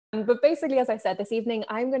But basically, as I said, this evening,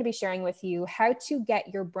 I'm going to be sharing with you how to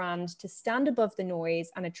get your brand to stand above the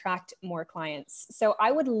noise and attract more clients. So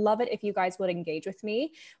I would love it if you guys would engage with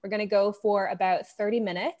me. We're going to go for about 30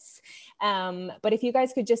 minutes. But if you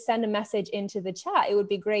guys could just send a message into the chat, it would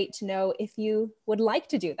be great to know if you would like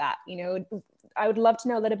to do that. You know, I would love to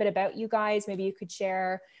know a little bit about you guys. Maybe you could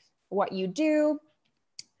share what you do,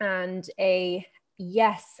 and a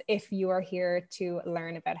yes if you are here to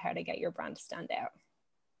learn about how to get your brand to stand out.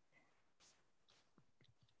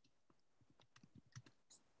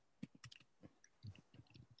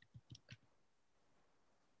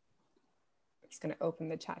 Just going to open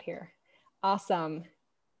the chat here. Awesome.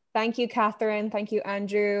 Thank you, Catherine. Thank you,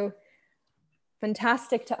 Andrew.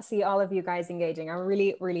 Fantastic to see all of you guys engaging. I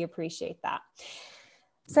really, really appreciate that.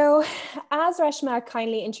 So as Reshma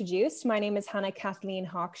kindly introduced, my name is Hannah Kathleen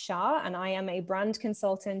Hawkshaw, and I am a brand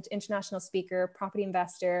consultant, international speaker, property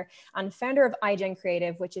investor, and founder of iGen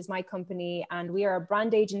Creative, which is my company. And we are a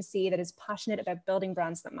brand agency that is passionate about building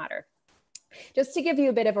brands that matter. Just to give you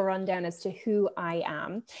a bit of a rundown as to who I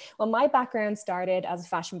am. Well, my background started as a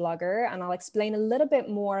fashion blogger, and I'll explain a little bit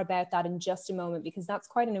more about that in just a moment, because that's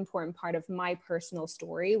quite an important part of my personal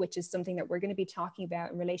story, which is something that we're going to be talking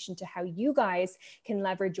about in relation to how you guys can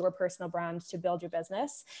leverage your personal brand to build your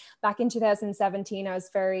business. Back in 2017, I was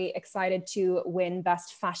very excited to win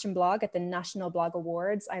Best Fashion Blog at the National Blog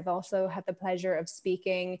Awards. I've also had the pleasure of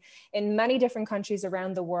speaking in many different countries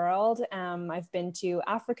around the world. I've been to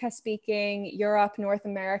Africa speaking, Europe, North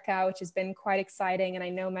America, which has been quite exciting. And I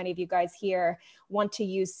know many of you guys here want to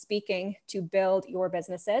use speaking to build your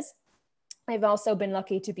businesses. I've also been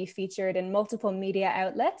lucky to be featured in multiple media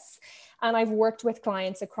outlets, and I've worked with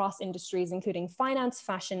clients across industries, including finance,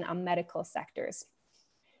 fashion, and medical sectors.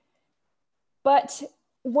 But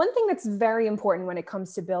one thing that's very important when it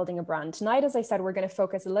comes to building a brand, tonight, as I said, we're going to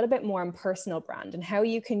focus a little bit more on personal brand and how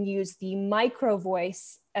you can use the micro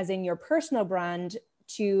voice, as in your personal brand,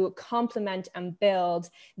 to complement and build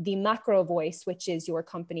the macro voice, which is your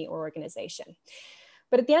company or organization.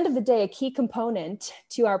 But at the end of the day, a key component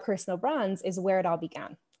to our personal brands is where it all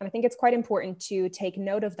began. And I think it's quite important to take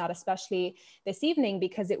note of that, especially this evening,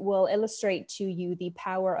 because it will illustrate to you the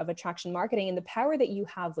power of attraction marketing and the power that you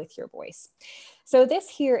have with your voice. So this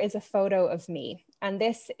here is a photo of me. And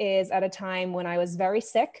this is at a time when I was very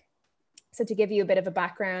sick. So to give you a bit of a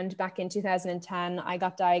background, back in 2010, I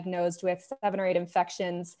got diagnosed with 7 or 8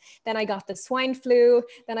 infections. Then I got the swine flu,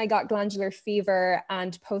 then I got glandular fever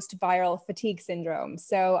and post-viral fatigue syndrome.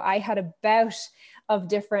 So I had a bout of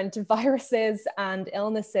different viruses and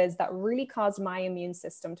illnesses that really caused my immune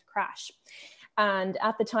system to crash. And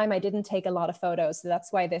at the time, I didn't take a lot of photos. So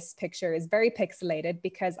that's why this picture is very pixelated,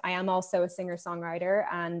 because I am also a singer-songwriter,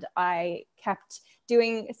 and I kept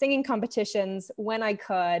doing singing competitions when I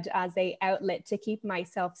could as an outlet to keep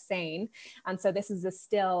myself sane. And so this is a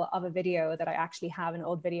still of a video that I actually have, an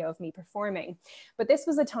old video of me performing. But this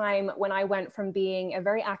was a time when I went from being a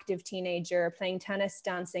very active teenager, playing tennis,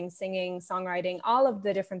 dancing, singing, songwriting, all of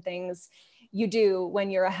the different things you do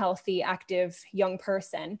when you're a healthy, active young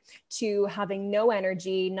person, to having no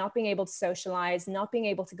energy, not being able to socialize, not being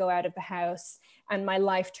able to go out of the house, and my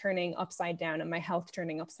life turning upside down and my health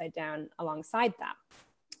turning upside down alongside that.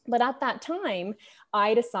 But at that time,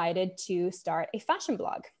 I decided to start a fashion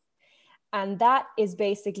blog. And that is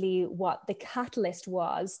basically what the catalyst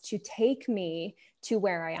was to take me to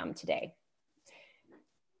where I am today.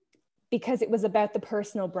 Because it was about the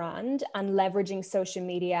personal brand and leveraging social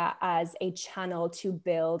media as a channel to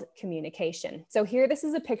build communication. So here, this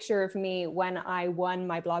is a picture of me when I won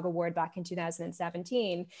my blog award back in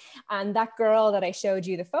 2017. And that girl that I showed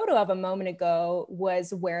you the photo of a moment ago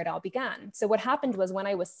was where it all began. So what happened was, when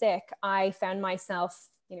I was sick, I found myself,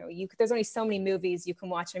 there's only so many movies you can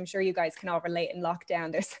watch. I'm sure you guys can all relate in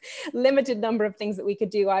lockdown. There's a limited number of things that we could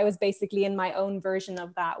do. I was basically in my own version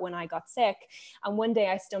of that when I got sick. And one day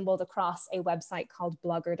I stumbled across a website called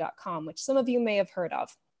blogger.com, which some of you may have heard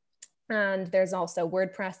of. And there's also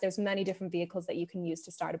WordPress. There's many different vehicles that you can use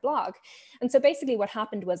to start a blog. And so basically what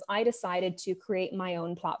happened was, I decided to create my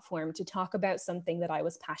own platform to talk about something that I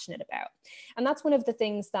was passionate about. And that's one of the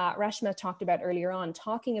things that Reshma talked about earlier on,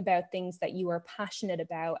 talking about things that you are passionate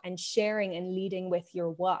about and sharing and leading with your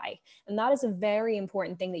why. And that is a very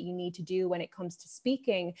important thing that you need to do when it comes to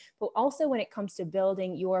speaking, but also when it comes to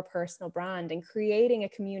building your personal brand and creating a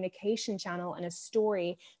communication channel and a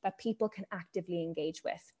story that people can actively engage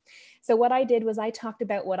with. So what I did was, I talked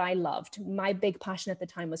about what I loved. My big passion at the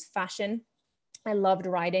time was fashion. I loved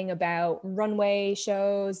writing about runway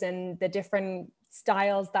shows and the different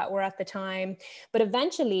styles that were at the time. But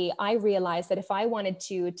eventually I realized that if I wanted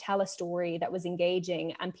to tell a story that was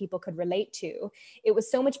engaging and people could relate to, it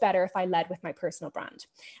was so much better if I led with my personal brand.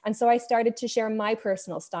 And so I started to share my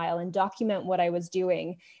personal style and document what I was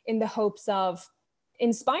doing in the hopes of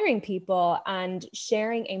inspiring people and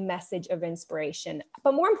sharing a message of inspiration,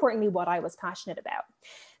 but more importantly, what I was passionate about.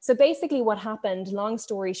 So basically what happened, long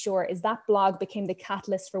story short, is that blog became the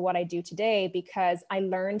catalyst for what I do today, because I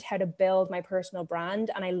learned how to build my personal brand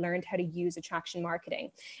and I learned how to use attraction marketing.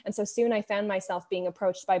 And so soon I found myself being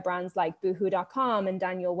approached by brands like boohoo.com and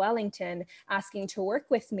Daniel Wellington asking to work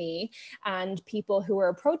with me, and people who were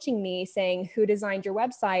approaching me saying, who designed your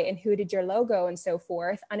website and who did your logo and so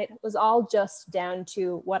forth. And it was all just down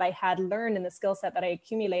to what I had learned in the skill set that I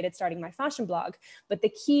accumulated starting my fashion blog. But the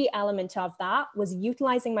key element of that was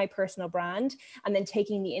utilizing my personal brand and then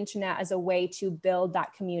taking the internet as a way to build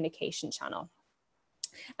that communication channel.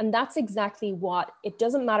 And that's exactly what, it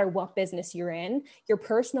doesn't matter what business you're in, your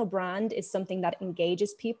personal brand is something that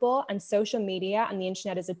engages people, and social media and the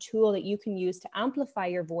internet is a tool that you can use to amplify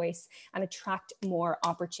your voice and attract more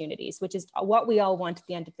opportunities, which is what we all want at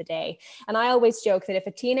the end of the day. And I always joke that if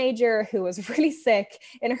a teenager who was really sick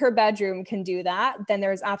in her bedroom can do that, then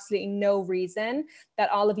there's absolutely no reason that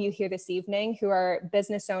all of you here this evening who are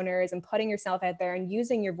business owners and putting yourself out there and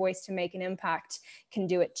using your voice to make an impact can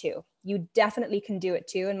do it too. You definitely can do it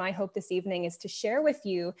too. And my hope this evening is to share with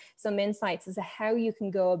you some insights as to how you can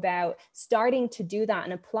go about starting to do that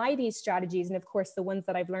and apply these strategies. And of course, the ones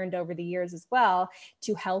that I've learned over the years as well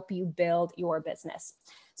to help you build your business.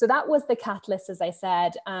 So that was the catalyst, as I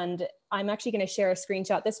said, and I'm actually going to share a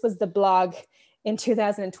screenshot. This was the blog in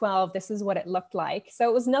 2012. This is what it looked like. So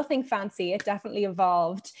it was nothing fancy. It definitely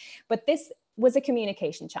evolved, but this was a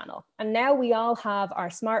communication channel. And now we all have our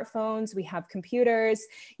smartphones, we have computers.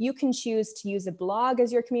 You can choose to use a blog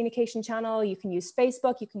as your communication channel. You can use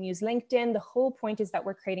Facebook, you can use LinkedIn. The whole point is that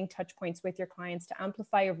we're creating touch points with your clients to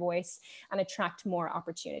amplify your voice and attract more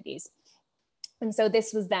opportunities. And so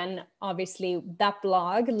this was then, obviously, that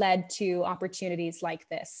blog led to opportunities like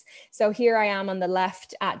this. So here I am on the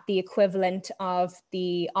left at the equivalent of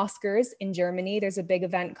the Oscars in Germany. There's a big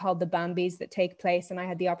event called the Bambis that take place, and I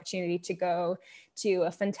had the opportunity to go to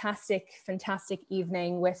a fantastic, fantastic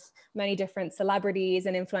evening with many different celebrities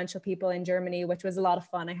and influential people in Germany, which was a lot of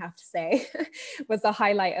fun, I have to say. Was the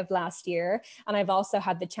highlight of last year. And I've also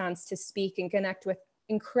had the chance to speak and connect with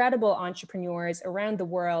incredible entrepreneurs around the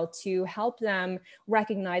world to help them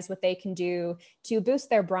recognize what they can do to boost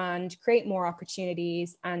their brand, create more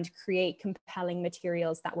opportunities, and create compelling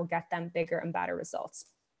materials that will get them bigger and better results.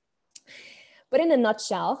 But in a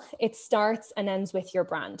nutshell, it starts and ends with your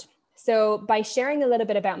brand. So by sharing a little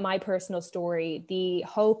bit about my personal story, the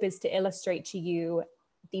hope is to illustrate to you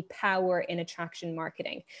the power in attraction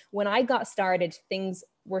marketing. When I got started, things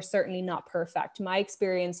were certainly not perfect. My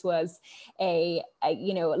experience was a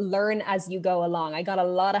learn as you go along. I got a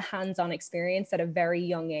lot of hands-on experience at a very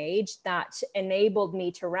young age that enabled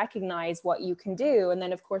me to recognize what you can do. And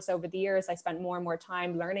then of course, over the years, I spent more and more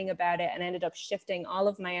time learning about it and ended up shifting all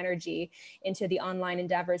of my energy into the online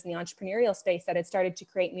endeavors in the entrepreneurial space that had started to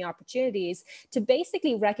create me opportunities to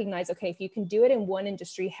basically recognize, okay, if you can do it in one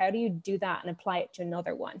industry, how do you do that and apply it to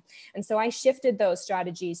another one? And so I shifted those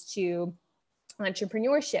strategies to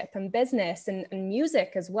entrepreneurship and business and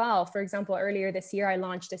music as well. For example, earlier this year, I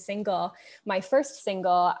launched a single, my first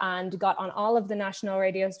single, and got on all of the national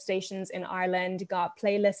radio stations in Ireland, got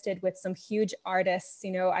playlisted with some huge artists.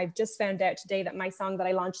 You know, I've just found out today that my song that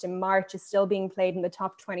I launched in March is still being played in the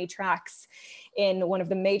top 20 tracks in one of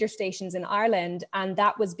the major stations in Ireland. And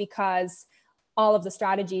that was because all of the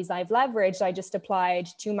strategies I've leveraged, I just applied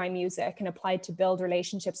to my music and applied to build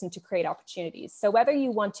relationships and to create opportunities. So whether you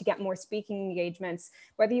want to get more speaking engagements,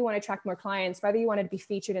 whether you want to attract more clients, whether you want to be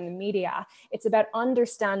featured in the media, it's about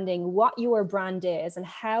understanding what your brand is and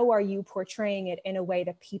how are you portraying it in a way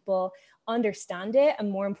that people understand it. And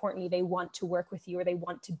more importantly, they want to work with you or they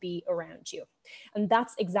want to be around you. And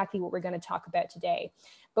that's exactly what we're going to talk about today.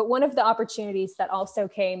 But one of the opportunities that also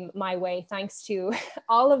came my way, thanks to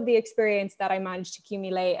all of the experience that I managed to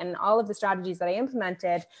accumulate and all of the strategies that I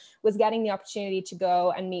implemented, was getting the opportunity to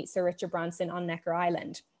go and meet Sir Richard Branson on Necker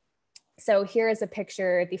Island. So here is a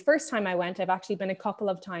picture. The first time I went, I've actually been a couple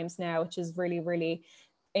of times now, which is really, really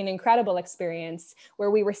an incredible experience where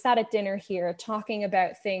we were sat at dinner here talking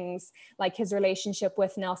about things like his relationship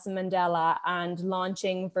with Nelson Mandela and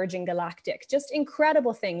launching Virgin Galactic, just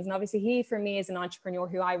incredible things. And obviously he, for me, is an entrepreneur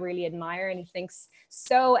who I really admire, and he thinks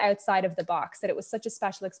so outside of the box that it was such a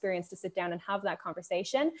special experience to sit down and have that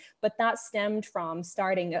conversation. But that stemmed from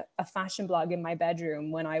starting a fashion blog in my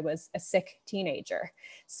bedroom when I was a sick teenager.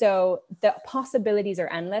 So the possibilities are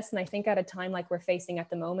endless. And I think at a time like we're facing at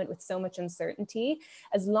the moment with so much uncertainty,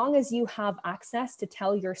 as long as you have access to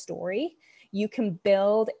tell your story, you can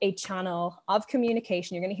build a channel of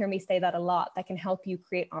communication. You're going to hear me say that a lot, that can help you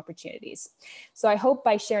create opportunities. So I hope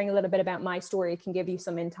by sharing a little bit about my story can give you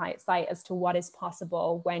some insight as to what is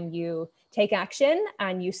possible when you take action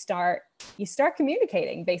and you start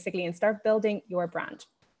communicating basically and start building your brand.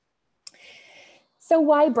 So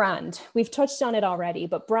why brand? We've touched on it already,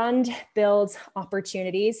 but brand builds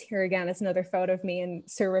opportunities. Here again, it's another photo of me and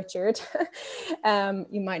Sir Richard.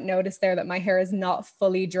 You might notice there that my hair is not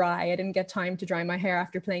fully dry. I didn't get time to dry my hair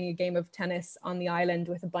after playing a game of tennis on the island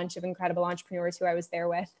with a bunch of incredible entrepreneurs who I was there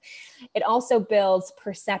with. It also builds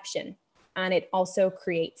perception. And it also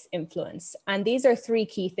creates influence. And these are three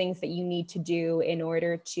key things that you need to do in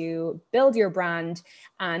order to build your brand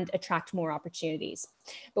and attract more opportunities.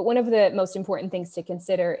 But one of the most important things to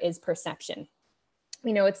consider is perception.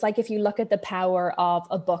 You know, it's like if you look at the power of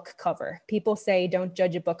a book cover. People say don't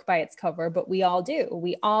judge a book by its cover, but we all do.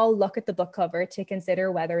 We all look at the book cover to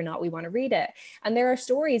consider whether or not we want to read it. And there are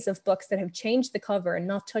stories of books that have changed the cover and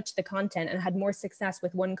not touched the content and had more success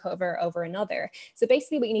with one cover over another. So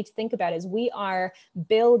basically what you need to think about is we are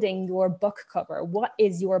building your book cover. What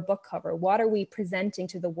is your book cover? What are we presenting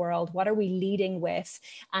to the world? What are we leading with?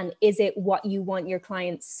 And is it what you want your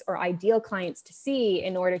clients or ideal clients to see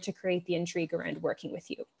in order to create the intrigue around working with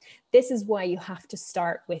you? This is why you have to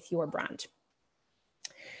start with your brand.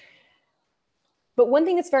 But one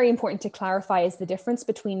thing that's very important to clarify is the difference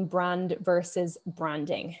between brand versus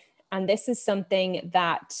branding. And this is something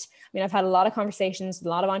that, I mean, I've had a lot of conversations with a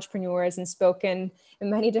lot of entrepreneurs and spoken in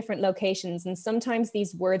many different locations. And sometimes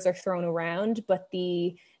these words are thrown around, but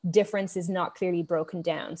the difference is not clearly broken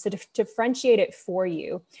down. So to differentiate it for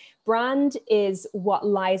you, brand is what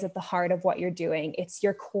lies at the heart of what you're doing. It's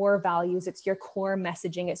your core values, it's your core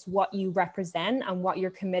messaging, it's what you represent and what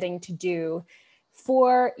you're committing to do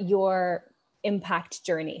for your impact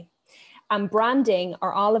journey. And branding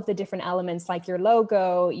are all of the different elements like your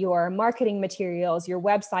logo, your marketing materials, your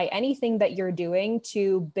website, anything that you're doing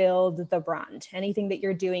to build the brand, anything that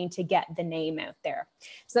you're doing to get the name out there.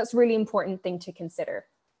 So that's a really important thing to consider.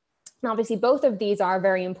 And obviously, both of these are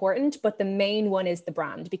very important, but the main one is the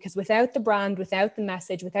brand, because without the brand, without the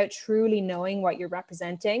message, without truly knowing what you're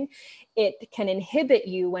representing, it can inhibit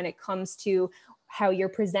you when it comes to how you're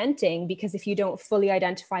presenting, because if you don't fully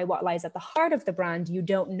identify what lies at the heart of the brand, you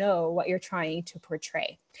don't know what you're trying to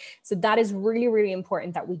portray. So that is really, really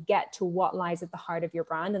important that we get to what lies at the heart of your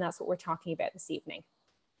brand. And that's what we're talking about this evening.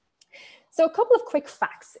 So a couple of quick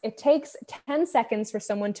facts. It takes 10 seconds for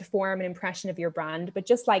someone to form an impression of your brand, but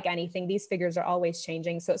just like anything, these figures are always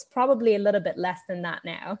changing. So it's probably a little bit less than that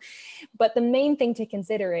now. But the main thing to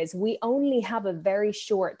consider is we only have a very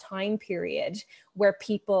short time period where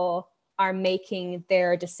people are making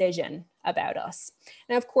their decision about us.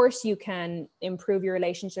 Now, of course, you can improve your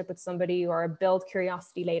relationship with somebody or build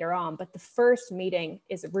curiosity later on, but the first meeting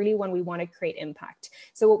is really when we want to create impact.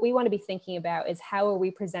 So what we want to be thinking about is how are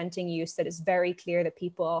we presenting you so that it's very clear that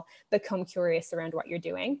people become curious around what you're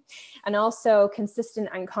doing. And also consistent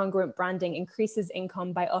and congruent branding increases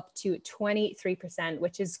income by up to 23%,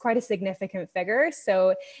 which is quite a significant figure.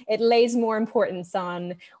 So it lays more importance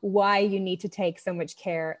on why you need to take so much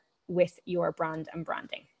care with your brand and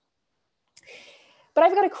branding. But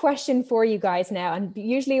I've got a question for you guys now. And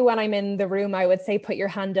usually when I'm in the room, I would say, put your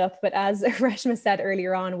hand up. But as Reshma said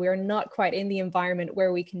earlier on, we're not quite in the environment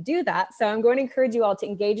where we can do that. So I'm going to encourage you all to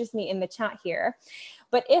engage with me in the chat here.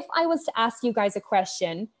 But if I was to ask you guys a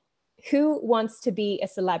question, who wants to be a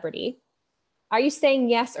celebrity? Are you saying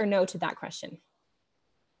yes or no to that question?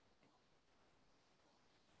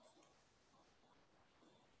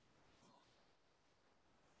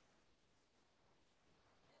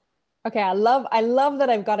 Okay, I love that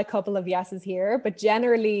I've got a couple of yeses here, but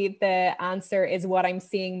generally the answer is what I'm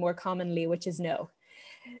seeing more commonly, which is no.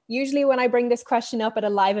 Usually when I bring this question up at a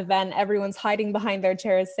live event, everyone's hiding behind their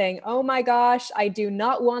chairs saying, oh my gosh, I do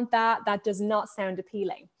not want that. That does not sound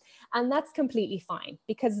appealing. And that's completely fine,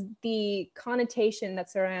 because the connotation that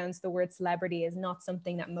surrounds the word celebrity is not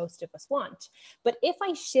something that most of us want. But if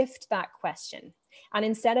I shift that question, and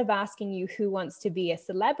instead of asking you who wants to be a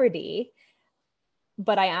celebrity,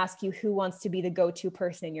 but I ask you who wants to be the go-to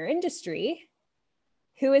person in your industry,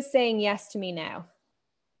 Who is saying yes to me now?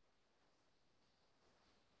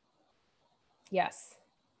 Yes.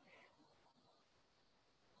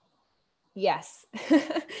 Yes.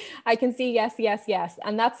 I can see yes, yes, yes.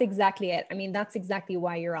 And that's exactly it. I mean, that's exactly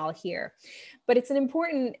why you're all here. But it's an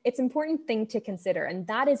important thing to consider. And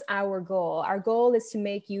that is our goal. Our goal is to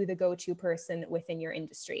make you the go-to person within your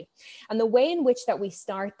industry. And the way in which that we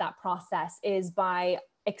start that process is by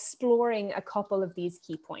exploring a couple of these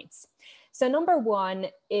key points. So number one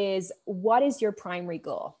is, what is your primary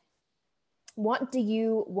goal? What do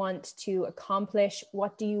you want to accomplish?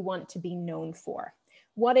 What do you want to be known for?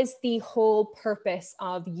 What is the whole purpose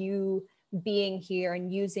of you being here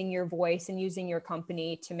and using your voice and using your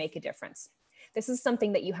company to make a difference? This is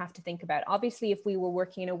something that you have to think about. Obviously, if we were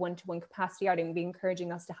working in a one-to-one capacity, I would be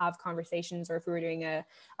encouraging us to have conversations, or if we were doing a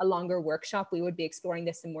longer workshop, we would be exploring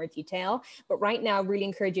this in more detail. But right now, I really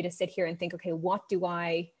encourage you to sit here and think, okay, what do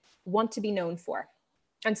I want to be known for?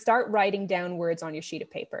 And start writing down words on your sheet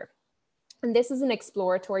of paper. And this is an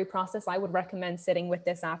exploratory process. I would recommend sitting with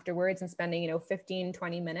this afterwards and spending, 15,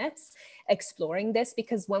 20 minutes exploring this,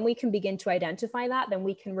 because when we can begin to identify that, then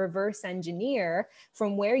we can reverse engineer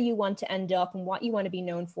from where you want to end up and what you want to be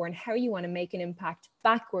known for and how you want to make an impact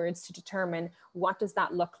backwards to determine what does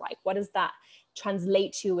that look like? What does that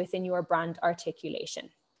translate to within your brand articulation?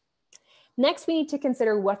 Next, we need to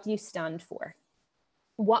consider, what do you stand for?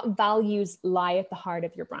 What values lie at the heart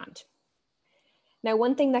of your brand? Now,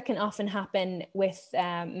 one thing that can often happen with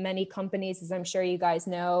many companies, as I'm sure you guys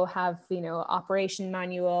know, have, operation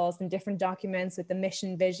manuals and different documents with the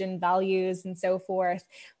mission, vision, values, and so forth.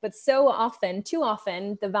 But so often, too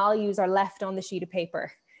often, the values are left on the sheet of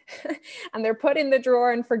paper. And they're put in the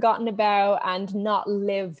drawer and forgotten about and not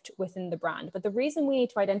lived within the brand. But the reason we need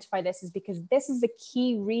to identify this is because this is the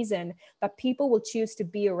key reason that people will choose to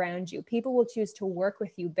be around you. People will choose to work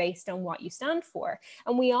with you based on what you stand for.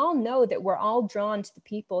 And we all know that we're all drawn to the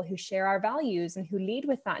people who share our values and who lead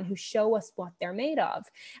with that and who show us what they're made of.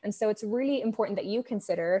 And so it's really important that you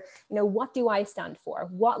consider, what do I stand for?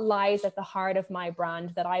 What lies at the heart of my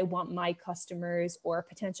brand that I want my customers or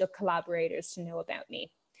potential collaborators to know about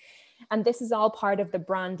me? And this is all part of the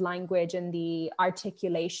brand language and the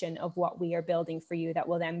articulation of what we are building for you that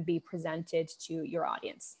will then be presented to your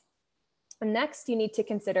audience. And next, you need to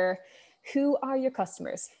consider, who are your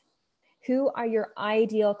customers? Who are your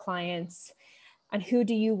ideal clients? And who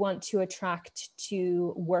do you want to attract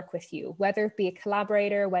to work with you? Whether it be a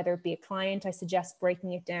collaborator, whether it be a client, I suggest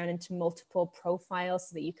breaking it down into multiple profiles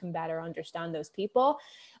so that you can better understand those people.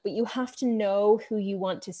 But you have to know who you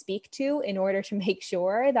want to speak to in order to make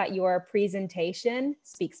sure that your presentation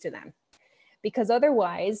speaks to them. Because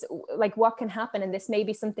otherwise, like, what can happen, and this may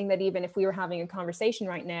be something that even if we were having a conversation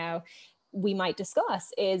right now, we might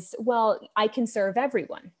discuss, is, well, I can serve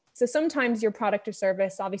everyone. So sometimes your product or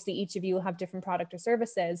service, obviously each of you will have different product or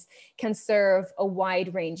services, can serve a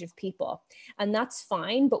wide range of people. And that's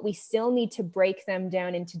fine, but we still need to break them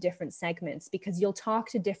down into different segments, because you'll talk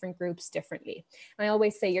to different groups differently. I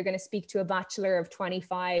always say you're going to speak to a bachelor of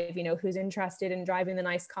 25, who's interested in driving the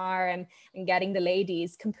nice car and getting the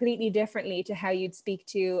ladies, completely differently to how you'd speak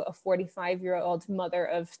to a 45-year-old mother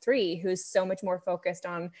of 3 who's so much more focused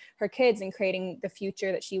on her kids and creating the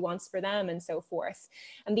future that she wants for them and so forth.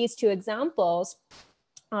 And these two examples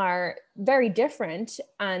are very different,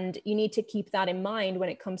 and you need to keep that in mind when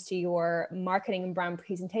it comes to your marketing and brand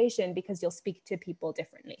presentation, because you'll speak to people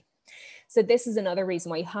differently. So this is another reason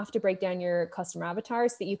why you have to break down your customer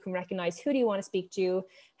avatars so that you can recognize, who do you want to speak to,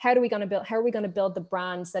 how are we going to build the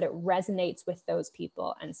brand so that it resonates with those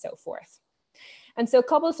people, and so forth. And so a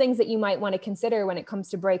couple of things that you might want to consider when it comes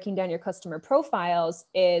to breaking down your customer profiles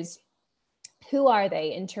is, who are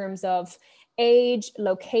they in terms of age,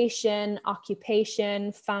 location,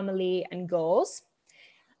 occupation, family, and goals?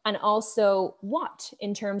 And also what,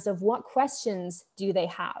 in terms of what questions do they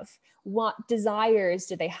have? What desires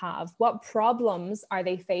do they have? What problems are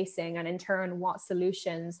they facing? And in turn, what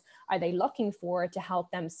solutions are they looking for to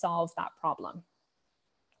help them solve that problem?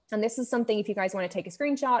 And this is something, if you guys want to take a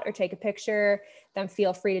screenshot or take a picture, then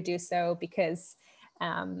feel free to do so, because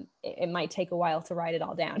it might take a while to write it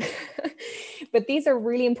all down. But these are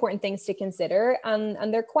really important things to consider,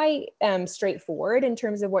 and they're quite straightforward in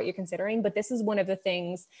terms of what you're considering. But this is one of the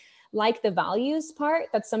things, like the values part,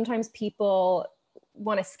 that sometimes people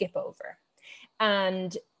want to skip over.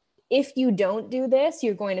 And if you don't do this,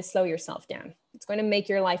 you're going to slow yourself down. It's going to make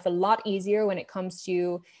your life a lot easier when it comes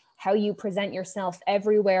to how you present yourself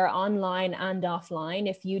everywhere, online and offline,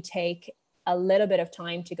 if you take a little bit of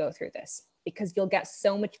time to go through this, because you'll get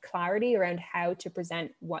so much clarity around how to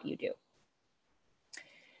present what you do.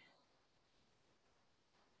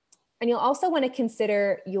 And you'll also want to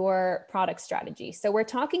consider your product strategy. So we're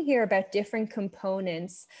talking here about different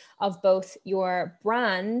components of both your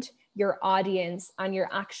brand, your audience, and your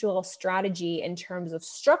actual strategy in terms of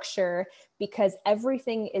structure, because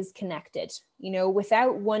everything is connected. You know,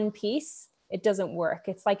 without one piece, it doesn't work.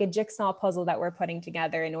 It's like a jigsaw puzzle that we're putting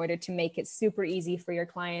together in order to make it super easy for your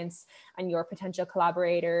clients and your potential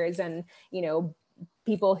collaborators and, you know,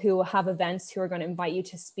 people who have events who are going to invite you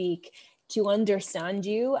to speak, to understand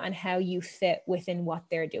you and how you fit within what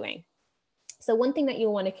they're doing. So one thing that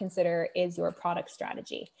you'll want to consider is your product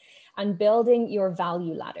strategy and building your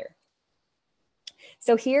value ladder.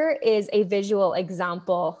 So here is a visual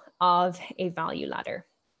example of a value ladder.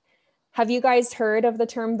 Have you guys heard of the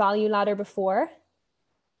term value ladder before?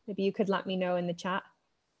 Maybe you could let me know in the chat.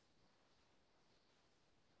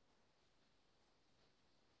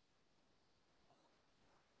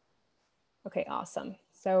 Okay, awesome.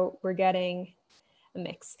 So we're getting a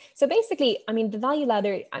mix. So basically, I mean, the value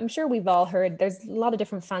ladder, I'm sure we've all heard, there's a lot of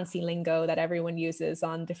different fancy lingo that everyone uses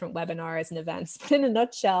on different webinars and events. But in a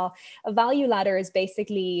nutshell, a value ladder is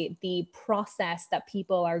basically the process that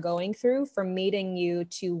people are going through from meeting you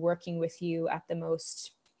to working with you at the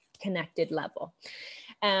most connected level.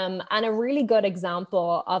 And a really good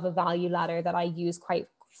example of a value ladder that I use quite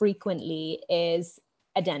frequently is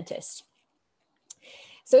a dentist.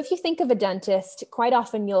 So if you think of a dentist, quite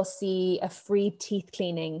often you'll see a free teeth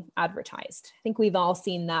cleaning advertised. I think we've all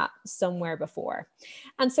seen that somewhere before.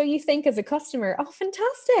 And so you think as a customer, oh,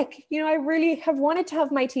 fantastic. You know, I really have wanted to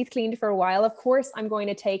have my teeth cleaned for a while. Of course, I'm going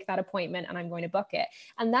to take that appointment and I'm going to book it.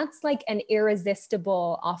 And that's like an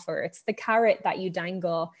irresistible offer. It's the carrot that you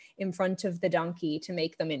dangle in front of the donkey to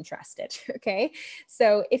make them interested. Okay.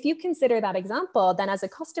 So if you consider that example, then as a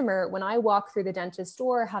customer, when I walk through the dentist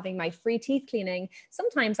door having my free teeth cleaning,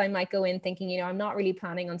 sometimes I might go in thinking, you know, I'm not really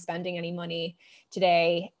planning on spending any money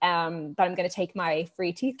today, but I'm going to take my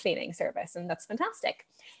free teeth cleaning service. And that's fantastic.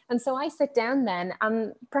 And so I sit down then,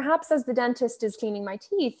 and perhaps as the dentist is cleaning my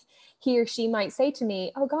teeth, he or she might say to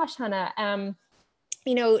me, oh gosh, Hannah,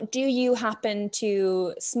 you know, do you happen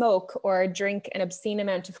to smoke or drink an obscene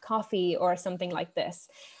amount of coffee or something like this?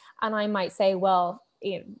 And I might say, well,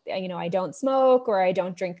 you know, I don't smoke or I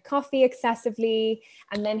don't drink coffee excessively.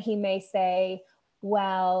 And then he may say,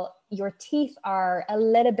 well, your teeth are a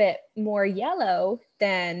little bit more yellow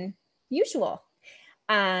than usual.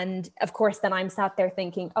 And of course, then I'm sat there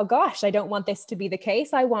thinking, oh gosh, I don't want this to be the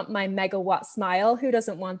case. I want my megawatt smile. Who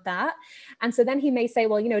doesn't want that? And so then he may say,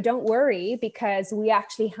 well, you know, don't worry, because we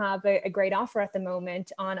actually have a great offer at the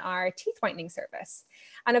moment on our teeth whitening service.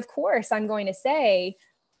 And of course, I'm going to say,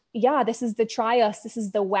 yeah, this is the try us. This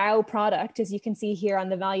is the wow product. As you can see here on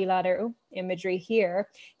the value ladder imagery here,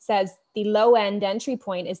 says the low end entry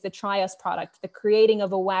point is the try us product, the creating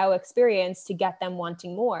of a wow experience to get them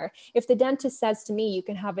wanting more. If the dentist says to me, you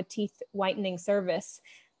can have a teeth whitening service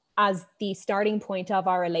as the starting point of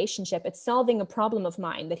our relationship, it's solving a problem of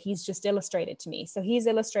mine that he's just illustrated to me. So he's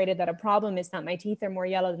illustrated that a problem is that my teeth are more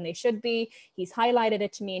yellow than they should be. He's highlighted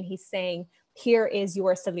it to me and he's saying, here is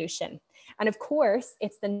your solution. And of course,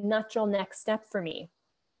 it's the natural next step for me.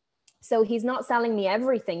 So he's not selling me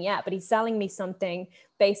everything yet, but he's selling me something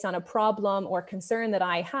based on a problem or concern that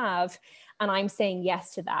I have. And I'm saying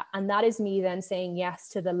yes to that. And that is me then saying yes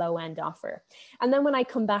to the low end offer. And then when I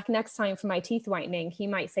come back next time for my teeth whitening, he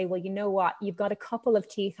might say, well, you know what? You've got a couple of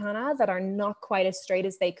teeth, Hannah, that are not quite as straight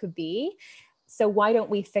as they could be. So why don't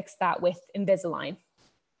we fix that with Invisalign?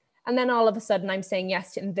 And then all of a sudden I'm saying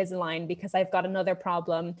yes to Invisalign because I've got another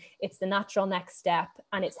problem. It's the natural next step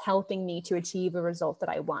and it's helping me to achieve a result that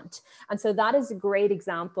I want. And so that is a great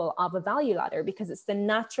example of a value ladder, because it's the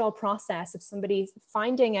natural process of somebody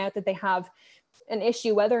finding out that they have an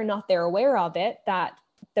issue, whether or not they're aware of it, that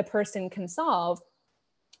the person can solve,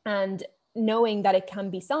 and knowing that it can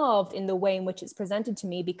be solved in the way in which it's presented to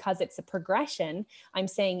me because it's a progression, I'm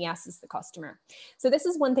saying yes as the customer. So this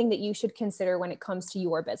is one thing that you should consider when it comes to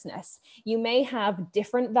your business. You may have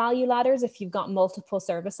different value ladders if you've got multiple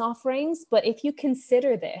service offerings, but if you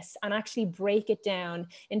consider this and actually break it down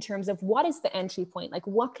in terms of what is the entry point, like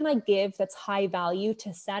what can I give that's high value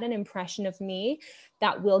to set an impression of me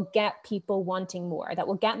that will get people wanting more, that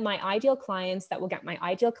will get my ideal clients, that will get my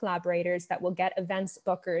ideal collaborators, that will get events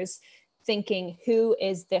bookers thinking, who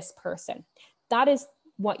is this person? That is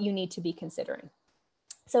what you need to be considering.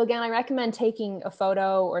 So again, I recommend taking a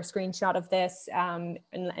photo or a screenshot of this,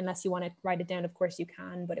 unless you want to write it down, of course you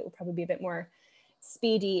can, but it will probably be a bit more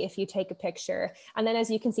speedy if you take a picture. And then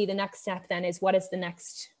as you can see, the next step then is, what is the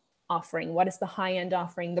next offering? What is the high-end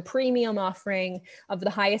offering, the premium offering of the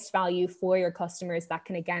highest value for your customers that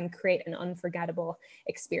can, again, create an unforgettable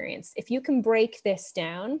experience? If you can break this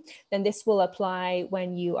down, then this will apply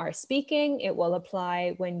when you are speaking. It will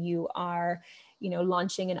apply when you are,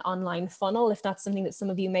 launching an online funnel, if that's something that some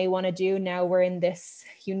of you may want to do. Now we're in this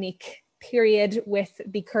unique period with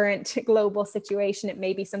the current global situation. It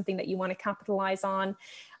may be something that you want to capitalize on.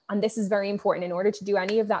 And this is very important. In order to do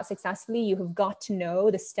any of that successfully, you have got to know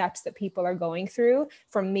the steps that people are going through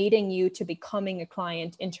from meeting you to becoming a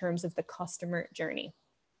client in terms of the customer journey.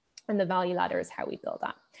 And the value ladder is how we build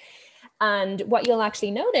that. And what you'll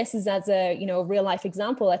actually notice is, as a real life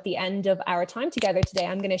example, at the end of our time together today,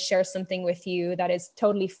 I'm going to share something with you that is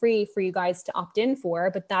totally free for you guys to opt in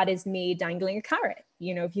for, but that is me dangling a carrot.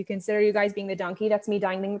 If you consider you guys being the donkey, that's me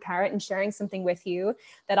dangling the carrot and sharing something with you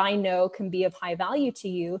that I know can be of high value to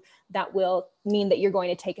you, that will mean that you're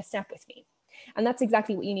going to take a step with me. And that's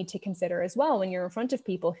exactly what you need to consider as well when you're in front of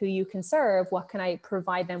people who you can serve. What can I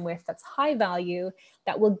provide them with that's high value,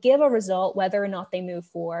 that will give a result whether or not they move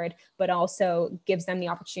forward, but also gives them the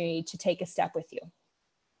opportunity to take a step with you.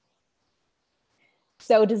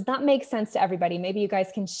 So does that make sense to everybody? Maybe you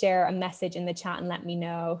guys can share a message in the chat and let me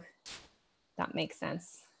know that makes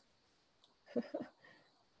sense.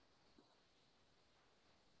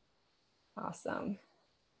 Awesome.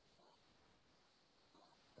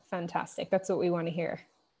 Fantastic. That's what we want to hear.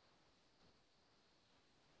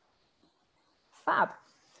 Fab.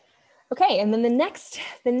 Okay, and then the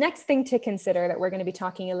next thing to consider that we're going to be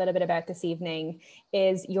talking a little bit about this evening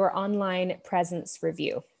is your online presence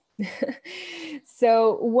review.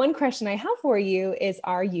 So one question I have for you is,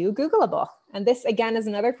 are you Googleable? And this, again, is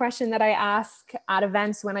another question that I ask at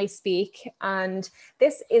events when I speak. And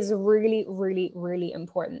this is really, really, really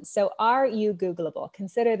important. So are you Googleable?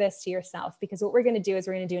 Consider this to yourself, because what we're going to do is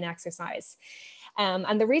we're going to do an exercise.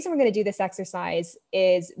 And the reason we're going to do this exercise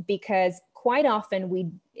is because quite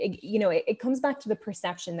often it comes back to the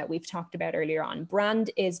perception that we've talked about earlier on. Brand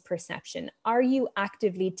is perception. Are you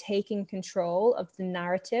actively taking control of the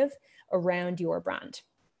narrative around your brand?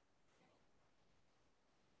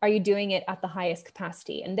 Are you doing it at the highest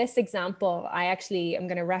capacity? In this example, I actually am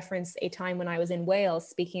going to reference a time when I was in Wales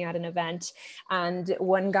speaking at an event, and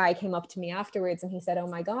one guy came up to me afterwards and he said, "Oh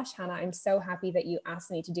my gosh, Hannah, I'm so happy that you asked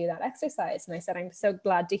me to do that exercise." And I said, "I'm so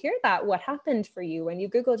glad to hear that. What happened for you when you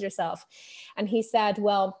Googled yourself?" And he said,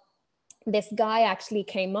 "Well, this guy actually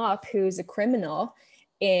came up who's a criminal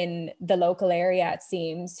in the local area, it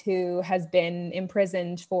seems, who has been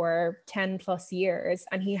imprisoned for 10 plus years,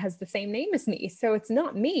 and he has the same name as me. So it's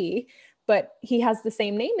not me, but he has the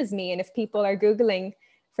same name as me. And if people are Googling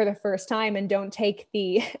for the first time and don't take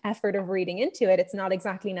the effort of reading into it, it's not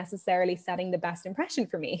exactly necessarily setting the best impression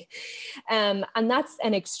for me." And that's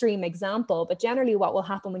an extreme example, but generally what will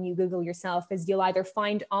happen when you Google yourself is you'll either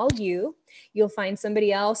find you'll find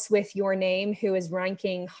somebody else with your name who is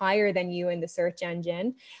ranking higher than you in the search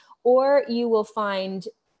engine, or you will find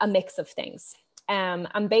a mix of things.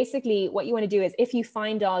 And basically what you want to do is, if you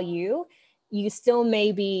find all you still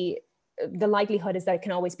may be, the likelihood is that it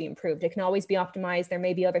can always be improved. It can always be optimized. There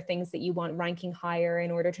may be other things that you want ranking higher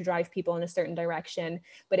in order to drive people in a certain direction.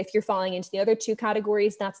 But if you're falling into the other two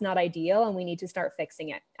categories, that's not ideal, and we need to start fixing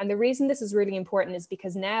it. And the reason this is really important is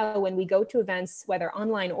because now when we go to events, whether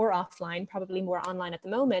online or offline, probably more online at the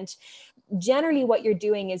moment, generally what you're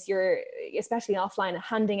doing is you're, especially offline,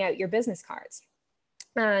 handing out your business cards.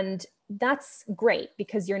 And that's great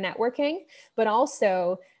because you're networking, but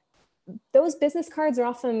also those business cards are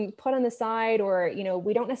often put on the side, or,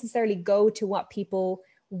 we don't necessarily go to what people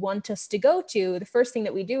want us to go to. The first thing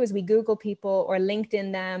that we do is we Google people or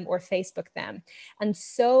LinkedIn them or Facebook them. And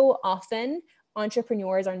so often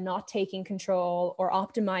entrepreneurs are not taking control or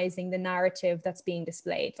optimizing the narrative that's being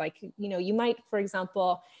displayed. Like, you might, for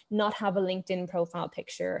example, not have a LinkedIn profile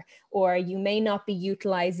picture, or you may not be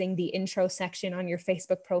utilizing the intro section on your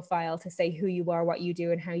Facebook profile to say who you are, what you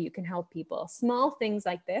do, and how you can help people. Small things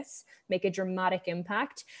like this make a dramatic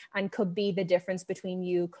impact and could be the difference between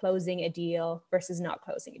you closing a deal versus not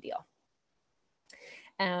closing a deal.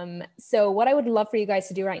 So what I would love for you guys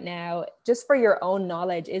to do right now, just for your own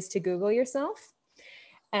knowledge, is to Google yourself.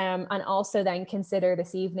 And also then consider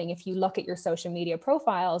this evening, if you look at your social media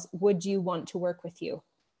profiles, would you want to work with you?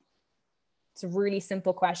 It's a really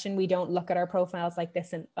simple question. We don't look at our profiles like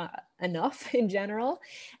this enough in general.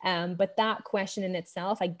 But that question in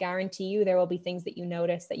itself, I guarantee you there will be things that you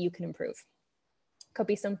notice that you can improve. Could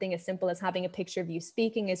be something as simple as having a picture of you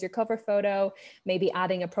speaking as your cover photo, maybe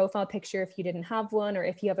adding a profile picture if you didn't have one, or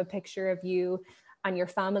if you have a picture of you and your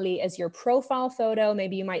family as your profile photo.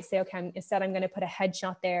 Maybe you might say, okay, instead I'm going to put a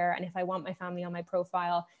headshot there. And if I want my family on my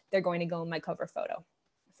profile, they're going to go in my cover photo,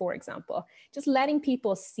 for example. Just letting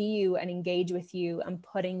people see you and engage with you and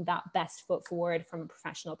putting that best foot forward from a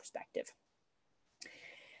professional perspective.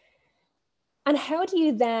 And how do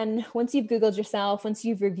you then, once you've Googled yourself, once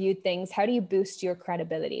you've reviewed things, how do you boost your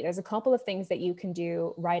credibility? There's a couple of things that you can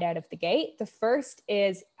do right out of the gate. The first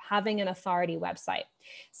is having an authority website.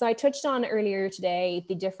 So I touched on earlier today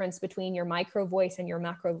the difference between your micro voice and your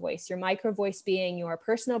macro voice. Your micro voice being your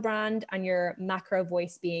personal brand and your macro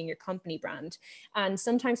voice being your company brand. And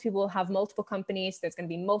sometimes people will have multiple companies, so there's going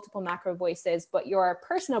to be multiple macro voices, but your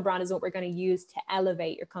personal brand is what we're going to use to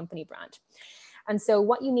elevate your company brand. And so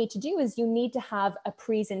what you need to do is you need to have a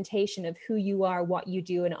presentation of who you are, what you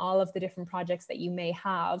do, and all of the different projects that you may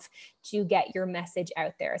have to get your message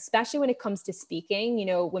out there, especially when it comes to speaking. You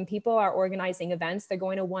know, when people are organizing events, they're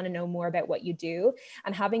going to want to know more about what you do.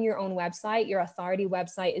 And having your own website, your authority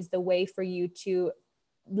website, is the way for you to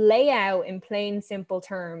lay out in plain, simple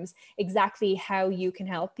terms exactly how you can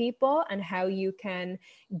help people and how you can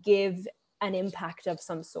give an impact of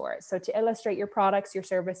some sort. So to illustrate your products, your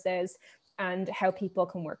services, and how people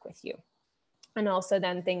can work with you. And also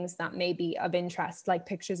then things that may be of interest, like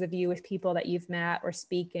pictures of you with people that you've met or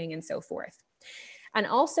speaking and so forth. And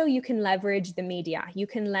also you can leverage the media. You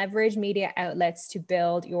can leverage media outlets to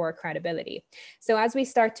build your credibility. So as we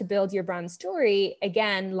start to build your brand story,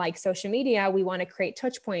 again, like social media, we want to create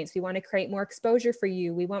touch points. We want to create more exposure for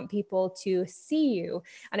you. We want people to see you.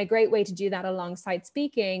 And a great way to do that alongside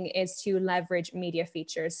speaking is to leverage media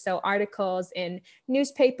features. So articles in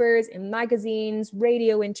newspapers, in magazines,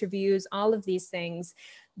 radio interviews, all of these things,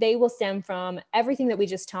 they will stem from everything that we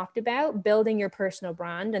just talked about, building your personal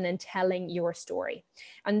brand and then telling your story.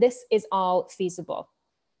 And this is all feasible.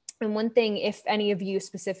 And one thing, if any of you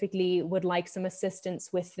specifically would like some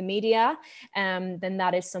assistance with the media, then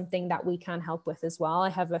that is something that we can help with as well. I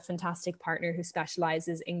have a fantastic partner who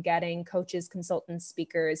specializes in getting coaches, consultants,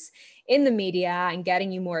 speakers in the media and getting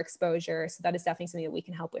you more exposure. So that is definitely something that we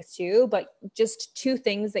can help with too. But just two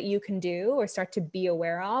things that you can do or start to be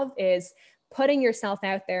aware of is putting yourself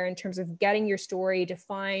out there in terms of getting your story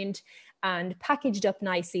defined and packaged up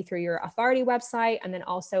nicely through your authority website, and then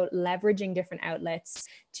also leveraging different outlets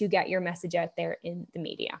to get your message out there in the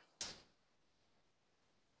media.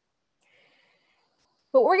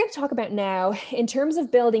 But what we're going to talk about now, in terms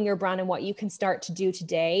of building your brand and what you can start to do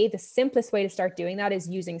today, the simplest way to start doing that is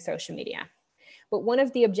using social media. But one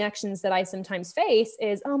of the objections that I sometimes face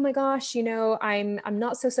is, oh my gosh, you know, I'm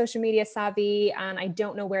not so social media savvy and I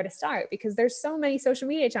don't know where to start, because there's so many social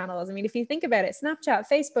media channels. I mean, if you think about it, Snapchat,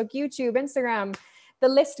 Facebook, YouTube, Instagram, the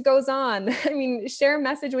list goes on. I mean, share a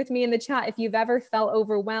message with me in the chat if you've ever felt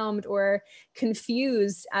overwhelmed or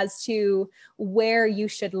confused as to where you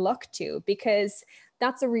should look to, because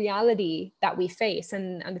that's a reality that we face.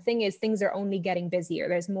 And the thing is, things are only getting busier.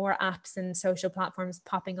 There's more apps and social platforms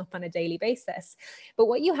popping up on a daily basis. But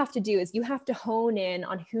what you have to do is you have to hone in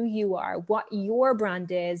on who you are, what your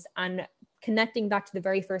brand is, and connecting back to the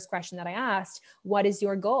very first question that I asked, what is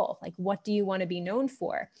your goal? Like, what do you want to be known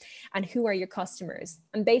for? And who are your customers?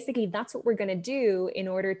 And basically, that's what we're going to do in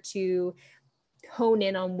order to hone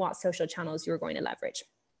in on what social channels you're going to leverage.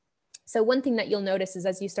 So one thing that you'll notice is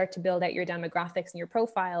as you start to build out your demographics and your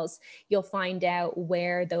profiles, you'll find out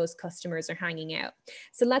where those customers are hanging out.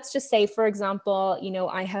 So let's just say, for example, you know,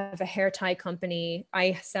 I have a hair tie company.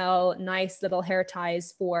 I sell nice little hair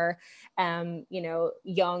ties for, you know,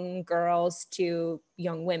 young girls to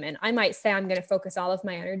young women. I might say I'm going to focus all of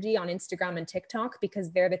my energy on Instagram and TikTok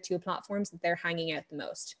because they're the two platforms that they're hanging out the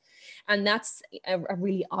most. And that's a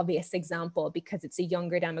really obvious example because it's a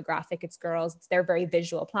younger demographic, it's girls, they're very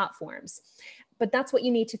visual platforms. But that's what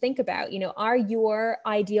you need to think about. You know, are your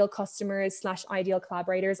ideal customers / ideal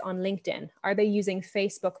collaborators on LinkedIn? Are they using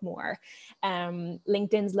Facebook more?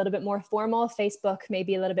 LinkedIn's a little bit more formal, Facebook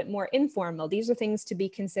maybe a little bit more informal. These are things to be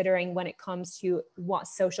considering when it comes to what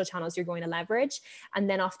social channels you're going to leverage. And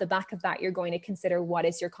then off the back of that, you're going to consider what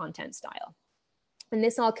is your content style. And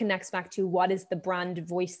this all connects back to what is the brand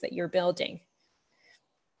voice that you're building.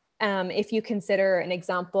 If you consider an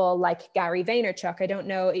example like Gary Vaynerchuk, I don't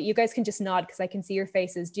know, you guys can just nod because I can see your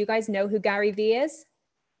faces. Do you guys know who Gary V is?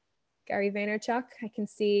 Gary Vaynerchuk? I can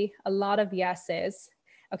see a lot of yeses.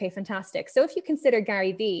 Okay, fantastic. So if you consider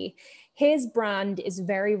Gary V, his brand is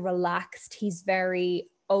very relaxed. He's very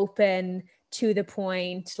open to the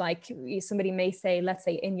point, like somebody may say, let's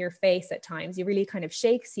say in your face at times, he really kind of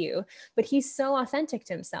shakes you, but he's so authentic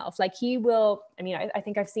to himself. Like he will, I mean, I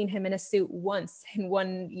think I've seen him in a suit once in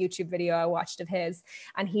one YouTube video I watched of his,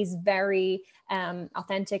 and he's very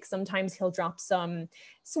authentic. Sometimes he'll drop some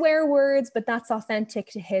swear words, but that's authentic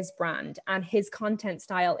to his brand, and his content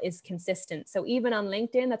style is consistent. So even on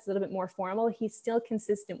LinkedIn, that's a little bit more formal, he's still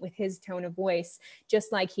consistent with his tone of voice,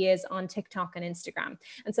 just like he is on TikTok and Instagram.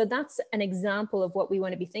 And so that's an example of what we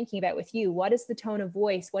want to be thinking about with you. What is the tone of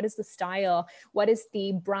voice? What is the style? What is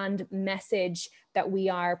the brand message that we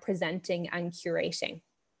are presenting and curating?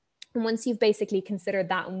 And once you've basically considered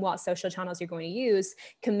that and what social channels you're going to use,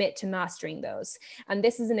 commit to mastering those. And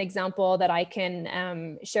this is an example that I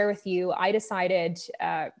can share with you. I decided,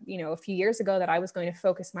 a few years ago that I was going to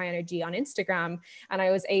focus my energy on Instagram, and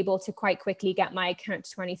I was able to quite quickly get my account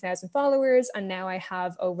to 20,000 followers. And now I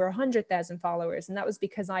have over 100,000 followers. And that was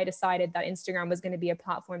because I decided that Instagram was going to be a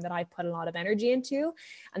platform that I put a lot of energy into,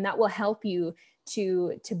 and that will help you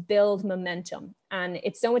to build momentum. And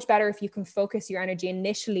it's so much better if you can focus your energy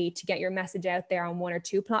initially to get your message out there on one or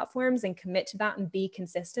two platforms and commit to that and be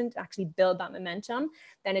consistent, actually build that momentum,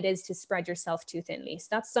 than it is to spread yourself too thinly. So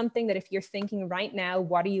that's something that if you're thinking right now,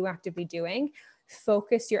 what are you actively doing?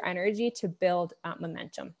 Focus your energy to build that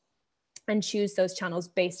momentum and choose those channels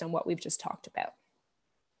based on what we've just talked about.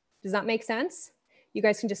 Does that make sense? You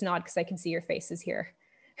guys can just nod because I can see your faces here.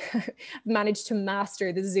 I've managed to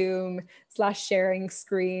master the Zoom/sharing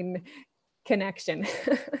screen connection.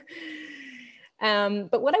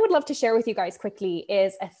 But what I would love to share with you guys quickly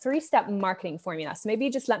is a 3-step marketing formula. So maybe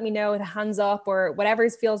just let me know with a hands up or whatever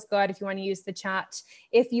feels good if you want to use the chat,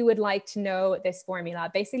 if you would like to know this formula.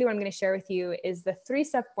 Basically, what I'm going to share with you is the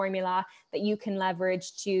 3-step formula that you can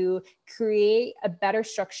leverage to create a better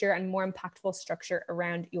structure and more impactful structure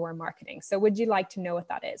around your marketing. So would you like to know what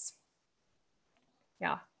that is?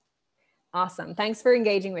 Yeah. Awesome. Thanks for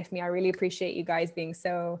engaging with me. I really appreciate you guys being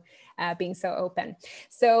so open.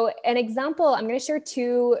 So an example, I'm going to share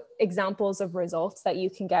 2 examples of results that you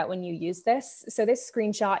can get when you use this. So this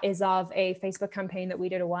screenshot is of a Facebook campaign that we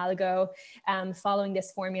did a while ago following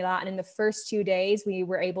this formula. And in the first 2 days, we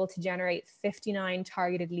were able to generate 59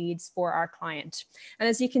 targeted leads for our client. And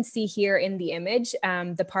as you can see here in the image,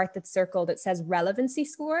 the part that's circled, it says relevancy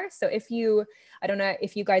score. So I don't know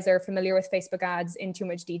if you guys are familiar with Facebook ads in too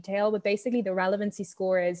much detail, but basically the relevancy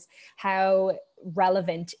score is how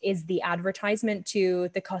relevant is the advertisement to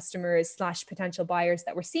the customers/potential buyers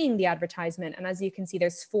that were seeing the advertisement. And as you can see,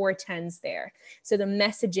 there's 4 10s there. So the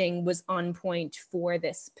messaging was on point for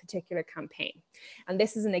this particular campaign. And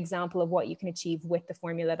this is an example of what you can achieve with the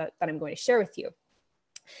formula that I'm going to share with you.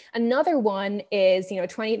 Another one is,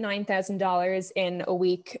 $29,000 in a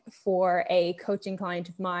week for a coaching client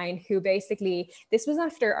of mine who basically, this was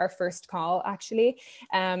after our first call, actually.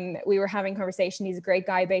 We were having conversation. He's a great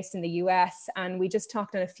guy based in the US, and we just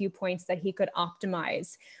talked on a few points that he could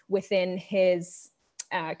optimize within his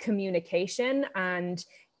communication and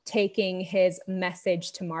taking his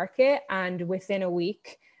message to market. And within a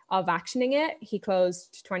week of actioning it, he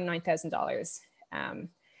closed $29,000.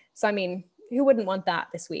 So, I mean, who wouldn't want that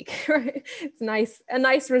this week? Right? It's a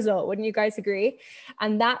nice result. Wouldn't you guys agree?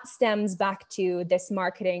 And that stems back to this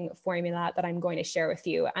marketing formula that I'm going to share with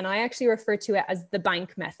you. And I actually refer to it as the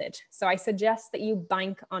bank method. So I suggest that you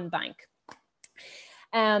bank on bank.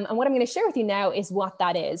 And what I'm going to share with you now is what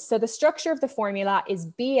that is. So the structure of the formula is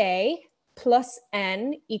BA plus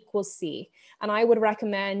N equals C. And I would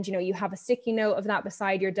recommend, you have a sticky note of that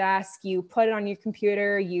beside your desk, you put it on your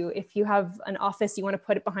computer, if you have an office, you want to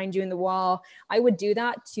put it behind you in the wall. I would do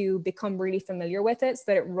that to become really familiar with it so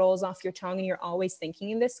that it rolls off your tongue and you're always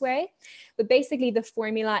thinking in this way. But basically the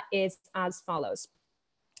formula is as follows.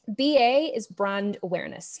 BA is brand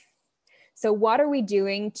awareness. So what are we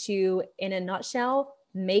doing to, in a nutshell,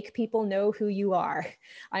 make people know who you are?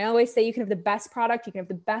 I always say you can have the best product, you can have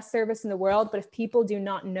the best service in the world, but if people do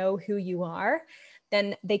not know who you are,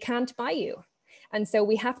 then they can't buy you. And so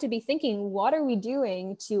we have to be thinking, what are we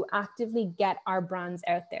doing to actively get our brands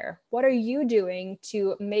out there? What are you doing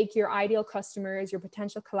to make your ideal customers, your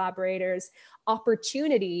potential collaborators,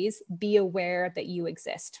 opportunities be aware that you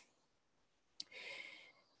exist?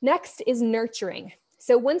 Next is nurturing.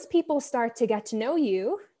 So once people start to get to know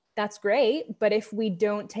you, that's great. But if we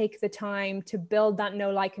don't take the time to build that know,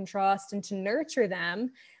 like, and trust and to nurture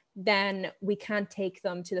them, then we can't take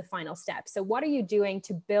them to the final step. So what are you doing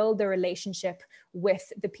to build the relationship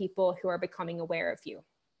with the people who are becoming aware of you?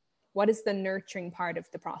 What is the nurturing part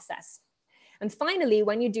of the process? And finally,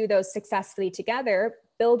 when you do those successfully together,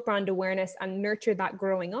 build brand awareness and nurture that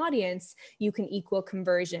growing audience, you can equal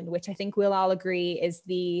conversion, which I think we'll all agree is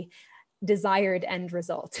the desired end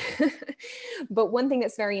result. But one thing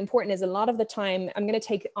that's very important is a lot of the time, I'm going to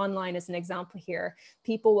take online as an example here.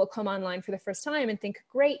 People will come online for the first time and think,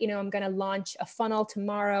 great, I'm going to launch a funnel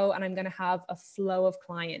tomorrow and I'm going to have a flow of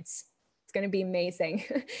clients. It's going to be amazing.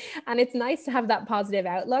 And it's nice to have that positive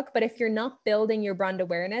outlook. But if you're not building your brand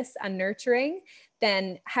awareness and nurturing,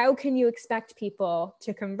 then how can you expect people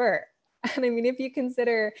to convert? And I mean, if you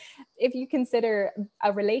consider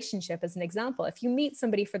a relationship as an example, if you meet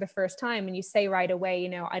somebody for the first time and you say right away,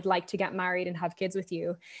 I'd like to get married and have kids with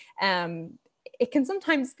you, it can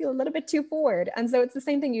sometimes feel a little bit too forward. And so it's the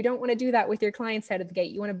same thing. You don't want to do that with your clients out of the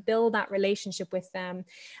gate. You want to build that relationship with them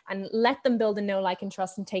and let them build a know, like, and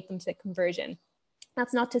trust and take them to the conversion.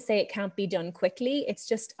 That's not to say it can't be done quickly. It's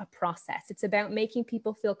just a process. It's about making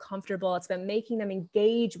people feel comfortable. It's about making them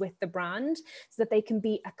engage with the brand so that they can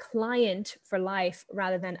be a client for life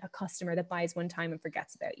rather than a customer that buys one time and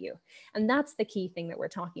forgets about you. And that's the key thing that we're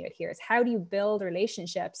talking about here is how do you build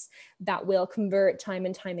relationships that will convert time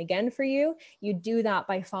and time again for you? You do that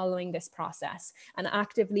by following this process and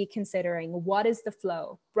actively considering what is the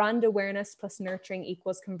flow. Brand awareness plus nurturing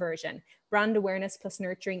equals conversion. Brand awareness plus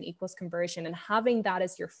nurturing equals conversion, and having that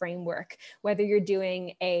as your framework, whether you're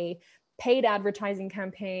doing a paid advertising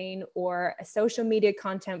campaign or a social media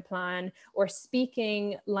content plan or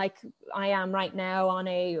speaking like I am right now on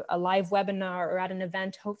a live webinar or at an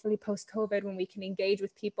event, hopefully post-COVID when we can engage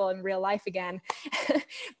with people in real life again.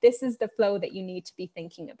 This is the flow that you need to be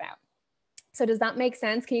thinking about. So does that make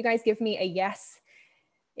sense? Can you guys give me a yes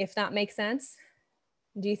if that makes sense?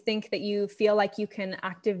 Do you think that you feel like you can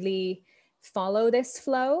actively follow this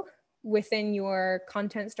flow within your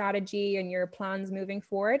content strategy and your plans moving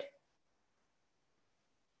forward?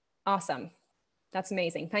 Awesome. That's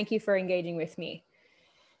amazing. Thank you for engaging with me.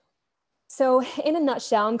 So in a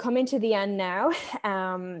nutshell, I'm coming to the end now,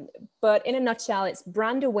 but in a nutshell, it's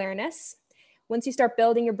brand awareness. Once you start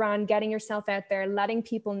building your brand, getting yourself out there, letting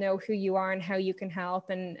people know who you are and how you can help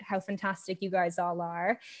and how fantastic you guys all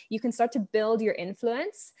are, you can start to build your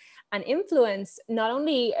influence. And influence not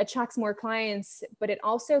only attracts more clients, but it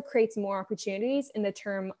also creates more opportunities in the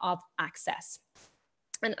term of access.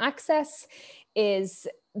 And access is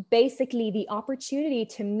basically the opportunity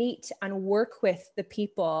to meet and work with the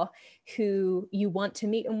people who you want to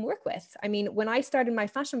meet and work with. I mean, when I started my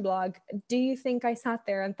fashion blog, do you think I sat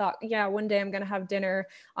there and thought, yeah, one day I'm going to have dinner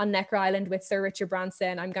on Necker Island with Sir Richard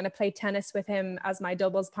Branson. I'm going to play tennis with him as my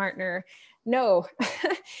doubles partner. No,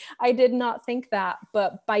 I did not think that.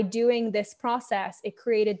 But by doing this process, it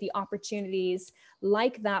created the opportunities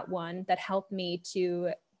like that one that helped me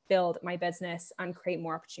to build my business and create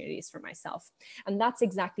more opportunities for myself. And that's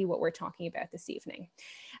exactly what we're talking about this evening.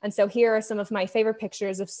 And so here are some of my favorite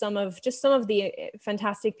pictures of some of the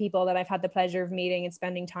fantastic people that I've had the pleasure of meeting and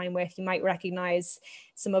spending time with. You might recognize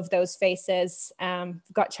some of those faces. We've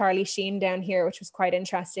got Charlie Sheen down here, which was quite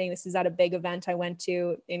interesting. This is at a big event I went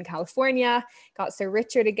to in California. Got Sir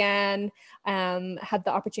Richard again. Had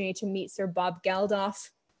the opportunity to meet Sir Bob Geldof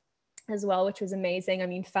as well, which was amazing. I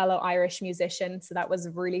mean, fellow Irish musician. So that was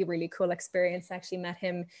a really, really cool experience. I actually met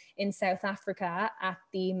him in South Africa at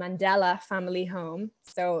the Mandela family home.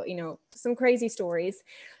 So, some crazy stories.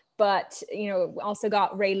 But, also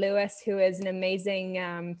got Ray Lewis, who is an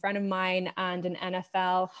amazing friend of mine and an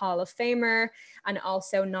NFL Hall of Famer, and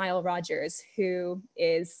also Nile Rodgers, who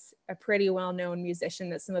is a pretty well-known musician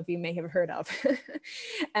that some of you may have heard of.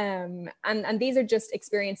 And these are just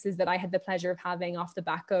experiences that I had the pleasure of having off the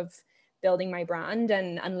back of building my brand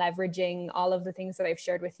and leveraging all of the things that I've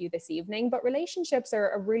shared with you this evening. But relationships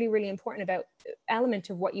are a really, really important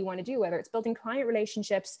element of what you want to do, whether it's building client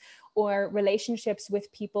relationships or relationships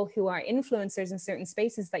with people who are influencers in certain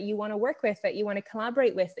spaces that you want to work with, that you want to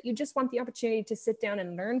collaborate with, that you just want the opportunity to sit down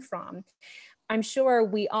and learn from. I'm sure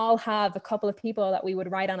we all have a couple of people that we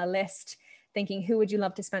would write on a list thinking, who would you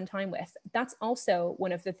love to spend time with? That's also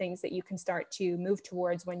one of the things that you can start to move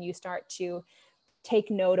towards when you start to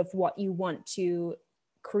take note of what you want to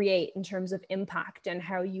create in terms of impact and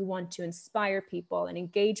how you want to inspire people and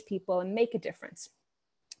engage people and make a difference.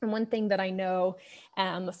 And one thing that I know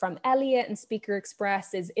from Elliot and Speaker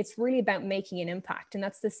Express is it's really about making an impact. And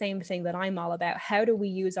that's the same thing that I'm all about. How do we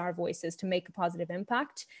use our voices to make a positive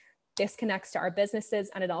impact? This connects to our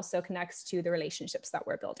businesses, and it also connects to the relationships that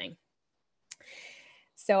we're building.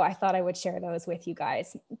 So I thought I would share those with you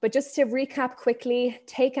guys. But just to recap quickly,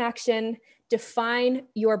 take action, define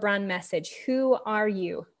your brand message. Who are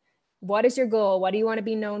you? What is your goal? What do you want to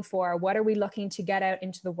be known for? What are we looking to get out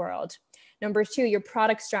into the world? Number 2, your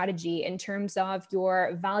product strategy in terms of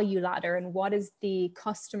your value ladder and what is the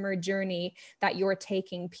customer journey that you're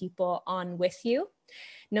taking people on with you.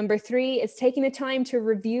 Number 3 is taking the time to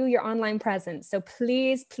review your online presence. So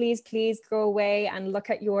please, please, please go away and look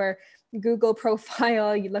at your Google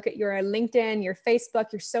profile, you look at your LinkedIn, your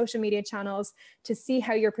Facebook, your social media channels to see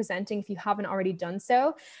how you're presenting if you haven't already done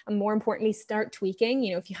so. And more importantly, start tweaking.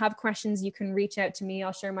 You know, if you have questions, you can reach out to me.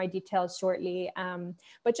 I'll share my details shortly.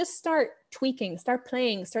 But just start tweaking, start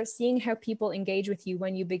playing, start seeing how people engage with you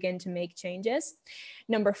when you begin to make changes.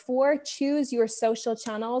 Number 4, choose your social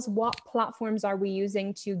channels. What platforms are we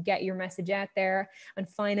using to get your message out there? And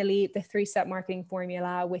finally, the 3-step marketing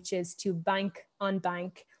formula, which is to bank on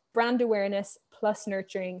bank. Brand awareness plus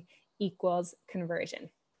nurturing equals conversion.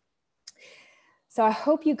 So I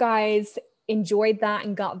hope you guys enjoyed that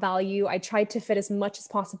and got value. I tried to fit as much as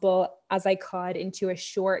possible as I could into a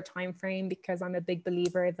short time frame because I'm a big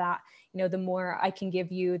believer that, you know, the more I can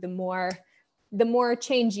give you, the more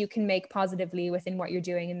change you can make positively within what you're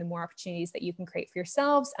doing, and the more opportunities that you can create for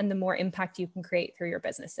yourselves, and the more impact you can create through your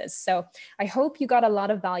businesses. So I hope you got a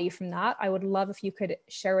lot of value from that. I would love if you could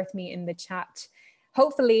share with me in the chat,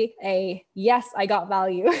 hopefully a yes, I got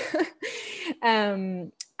value.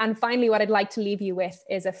 And finally, what I'd like to leave you with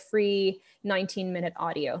is a free 19-minute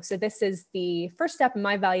audio. So this is the first step in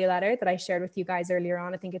my value ladder that I shared with you guys earlier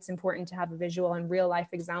on. I think it's important to have a visual and real life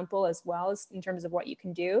example as well as in terms of what you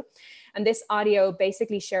can do. And this audio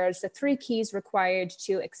basically shares the 3 keys required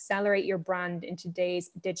to accelerate your brand in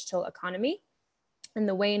today's digital economy. And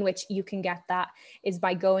the way in which you can get that is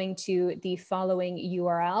by going to the following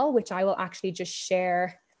URL, which I will actually just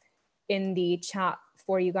share in the chat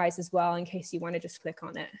for you guys as well, in case you want to just click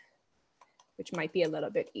on it, which might be a little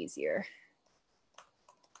bit easier.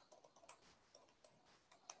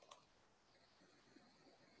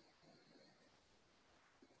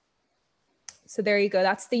 So there you go.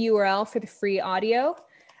 That's the URL for the free audio.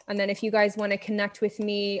 And then if you guys want to connect with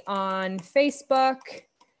me on Facebook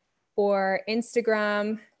or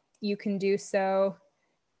Instagram, you can do so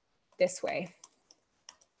this way.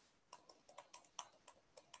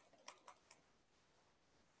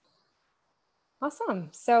 Awesome.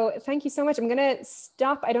 So thank you so much. I'm going to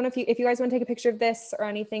stop. I don't know if you guys want to take a picture of this or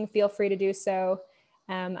anything, feel free to do so.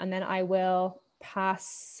 And then I will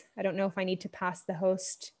pass. I don't know if I need to pass the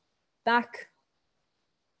host back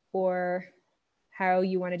or how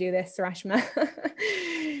you want to do this, Rashma.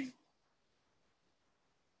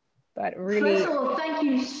 But really, first of all, thank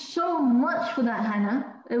you so much for that,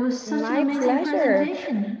 Hannah. It was such an amazing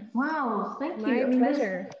presentation. Wow, thank you. My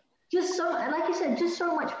pleasure. Just so, like you said, just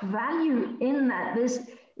so much value in that. It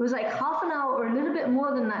was like half an hour or a little bit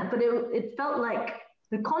more than that, but it felt like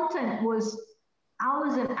the content was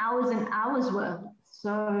hours and hours and hours worth.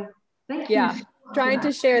 So thank you. Yeah, trying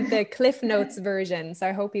to share the Cliff Notes version. So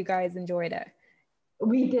I hope you guys enjoyed it.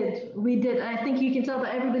 We did. And I think you can tell by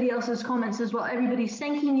everybody else's comments as well. Everybody's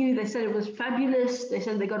thanking you. They said it was fabulous. They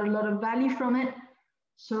said they got a lot of value from it.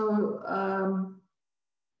 So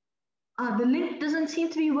the link doesn't seem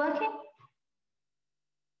to be working.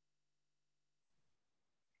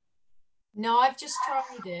 No, I've just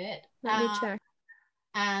tried it. Let me check.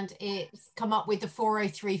 And it's come up with the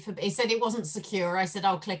 403 for, it said it wasn't secure. I said,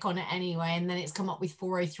 I'll click on it anyway. And then it's come up with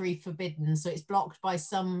 403 forbidden. So it's blocked by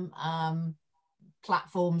some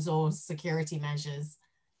platforms or security measures.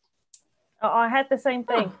 Oh, I had the same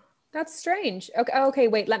thing. Oh, that's strange. Okay,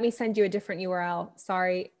 wait, let me send you a different URL.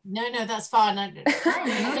 Sorry. No, that's fine.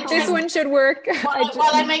 This one should work.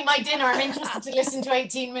 While I make my dinner, I'm interested to listen to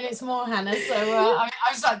 18 minutes more, Hannah. So I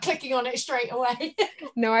was like clicking on it straight away.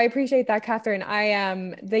 No, I appreciate that, Catherine.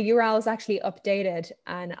 The URL is actually updated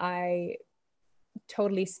and I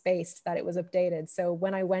totally spaced that it was updated. So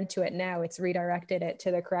when I went to it now, it's redirected it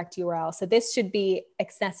to the correct URL. So this should be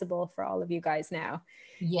accessible for all of you guys now.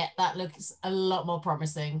 Yeah, that looks a lot more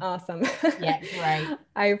promising. Awesome. Yeah, great.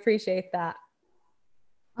 I appreciate that.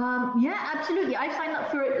 Yeah, absolutely. I signed up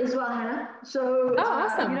for it as well, Hannah. So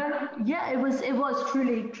awesome. Yeah, it was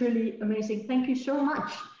truly amazing. Thank you so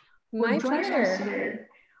much. My pleasure.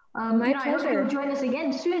 My pleasure. I hope you'll join us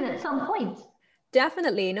again soon at some point.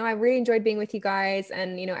 Definitely. No, I really enjoyed being with you guys,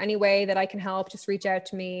 and any way that I can help, just reach out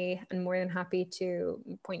to me. I'm more than happy to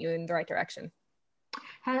point you in the right direction.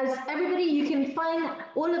 Has everybody, you can find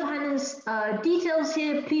all of Hannah's details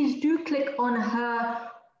here. Please do click on her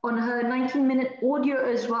 19-minute audio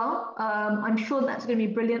as well. I'm sure that's going to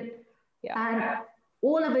be brilliant. Yeah. And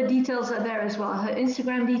all of her details are there as well. Her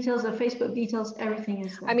Instagram details, her Facebook details, everything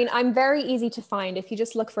is there. I mean, I'm very easy to find. If you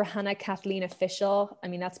just look for Hannah Kathleen Official, I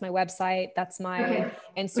mean, that's my website, that's my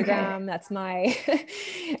Instagram, that's my,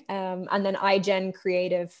 and then iGen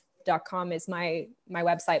Creative hannahwhite.com is my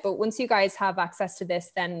website. But once you guys have access to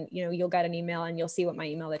this, then you'll get an email and you'll see what my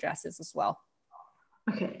email address is as well.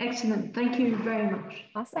 Okay, excellent. Thank you very much.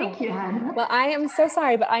 Awesome. Thank you, Hannah. Well, I am so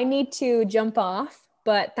sorry, but I need to jump off.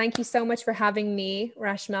 But thank you so much for having me,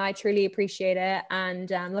 Rashma. I truly appreciate it.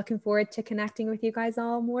 And I'm looking forward to connecting with you guys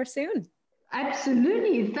all more soon.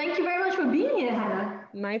 Absolutely. Thank you very much for being here, Hannah.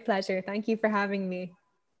 My pleasure. Thank you for having me.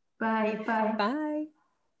 Bye. Bye. Bye.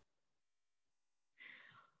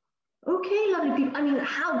 Okay, lovely people. I mean,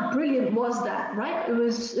 how brilliant was that, right? It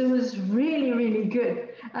was really, really good.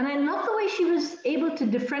 And I love the way she was able to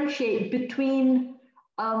differentiate between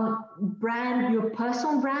brand, your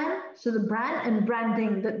personal brand, so the brand, and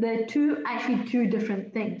branding, that they're actually two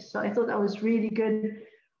different things. So I thought that was really good.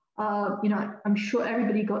 I'm sure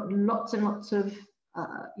everybody got lots and lots of,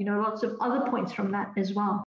 lots of other points from that as well.